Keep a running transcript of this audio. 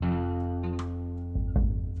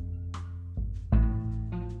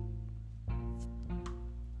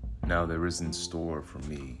Now there is in store for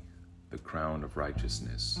me the crown of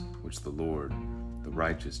righteousness, which the Lord, the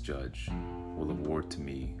righteous judge, will award to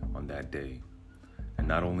me on that day, and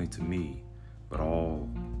not only to me, but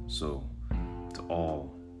also to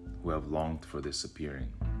all who have longed for this appearing.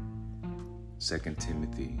 2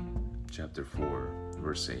 Timothy chapter 4,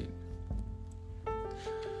 verse 8.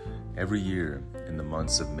 Every year in the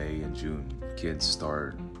months of May and June, kids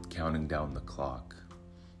start counting down the clock.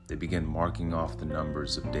 They begin marking off the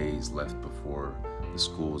numbers of days left before the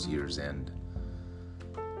school's year's end.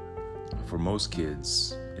 For most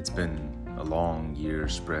kids, it's been a long year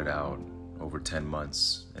spread out over 10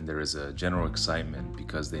 months, and there is a general excitement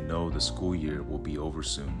because they know the school year will be over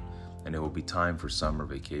soon and it will be time for summer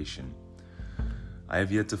vacation. I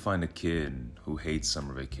have yet to find a kid who hates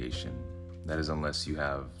summer vacation. That is, unless you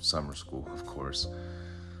have summer school, of course.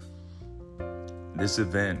 This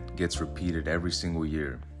event gets repeated every single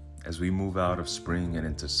year as we move out of spring and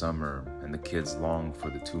into summer and the kids long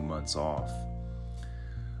for the 2 months off.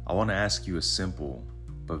 I want to ask you a simple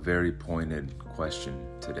but very pointed question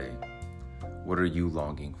today. What are you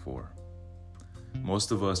longing for?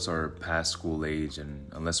 Most of us are past school age, and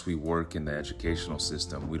unless we work in the educational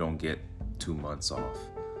system, we don't get 2 months off.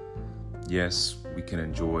 Yes, we can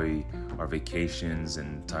enjoy our vacations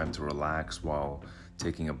and time to relax while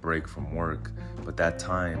taking a break from work, but that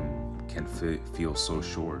time can feel so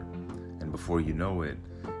short, and before you know it,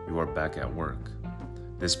 you are back at work.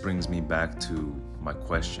 This brings me back to my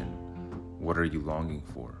question: what are you longing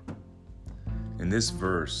for? In this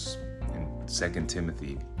verse, in 2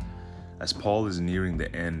 Timothy, as Paul is nearing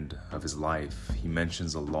the end of his life, he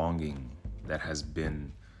mentions a longing that has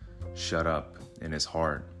been shut up in his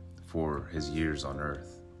heart for his years on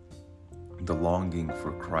earth. The longing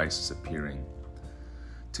for Christ's appearing.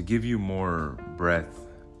 To give you more breadth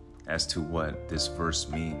as to what this verse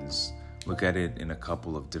means, look at it in a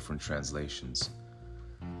couple of different translations.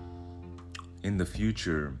 In the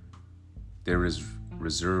future, there is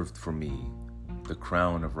reserved for me the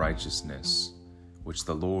crown of righteousness, which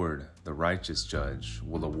the Lord, the righteous judge,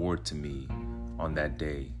 will award to me on that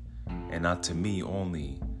day, and not to me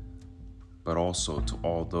only, but also to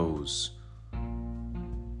all those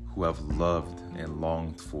who have loved and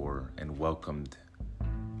longed for and welcomed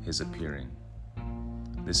his appearing.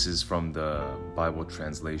 This is from the Bible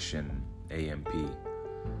translation AMP.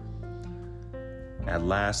 At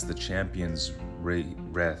last, the champion's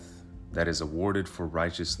wreath that is awarded for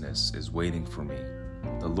righteousness is waiting for me.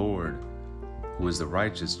 The Lord, who is the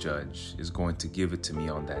righteous judge, is going to give it to me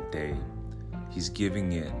on that day. He's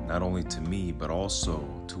giving it not only to me, but also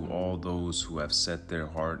to all those who have set their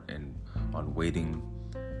heart on waiting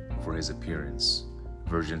for his appearance.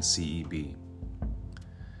 Version CEB.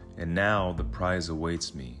 And now the prize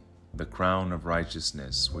awaits me, the crown of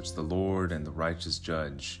righteousness, which the Lord and the righteous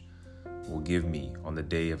judge will give me on the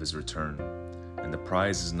day of his return. And the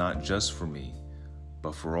prize is not just for me,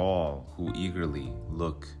 but for all who eagerly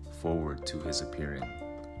look forward to his appearing.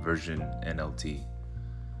 Version NLT.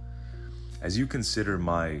 As you consider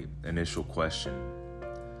my initial question,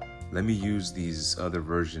 let me use these other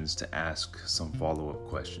versions to ask some follow-up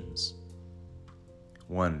questions.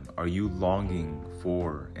 1. Are you longing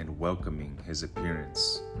for and welcoming his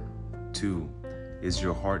appearance? 2. Is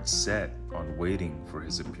your heart set on waiting for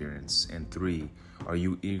his appearance? And 3. Are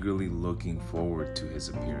you eagerly looking forward to his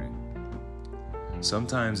appearing?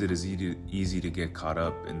 Sometimes it is easy to get caught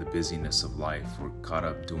up in the busyness of life. We're caught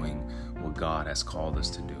up doing what God has called us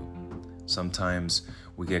to do. Sometimes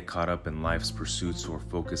we get caught up in life's pursuits or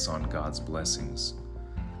focus on God's blessings.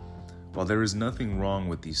 While there is nothing wrong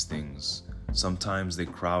with these things, sometimes they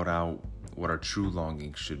crowd out what our true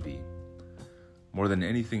longing should be. More than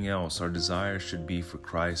anything else, our desire should be for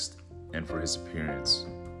Christ and for his appearance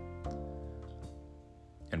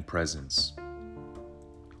and presence.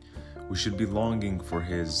 We should be longing for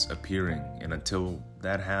his appearing, and until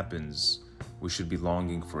that happens, we should be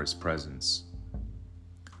longing for his presence.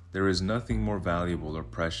 There is nothing more valuable or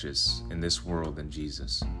precious in this world than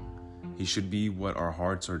Jesus. He should be what our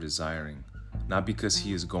hearts are desiring, not because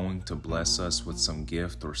he is going to bless us with some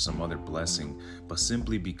gift or some other blessing, but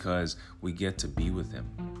simply because we get to be with him.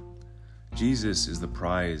 Jesus is the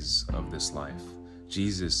prize of this life.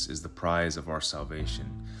 Jesus is the prize of our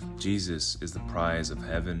salvation. Jesus is the prize of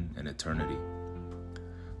heaven and eternity.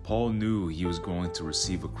 Paul knew he was going to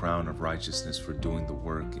receive a crown of righteousness for doing the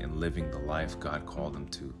work and living the life God called him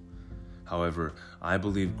to. However, I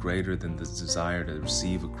believe greater than the desire to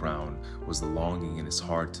receive a crown was the longing in his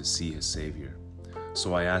heart to see his Savior.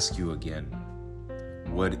 So I ask you again,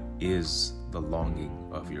 what is the longing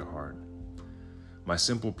of your heart? My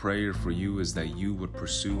simple prayer for you is that you would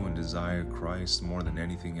pursue and desire Christ more than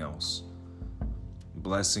anything else.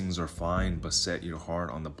 Blessings are fine, but set your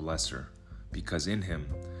heart on the blesser, because in him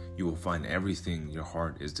you will find everything your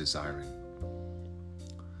heart is desiring.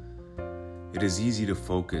 It is easy to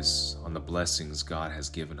focus on the blessings God has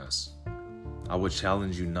given us. I would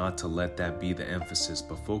challenge you not to let that be the emphasis,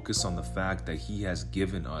 but focus on the fact that He has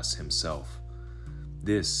given us Himself.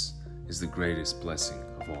 This is the greatest blessing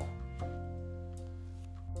of all.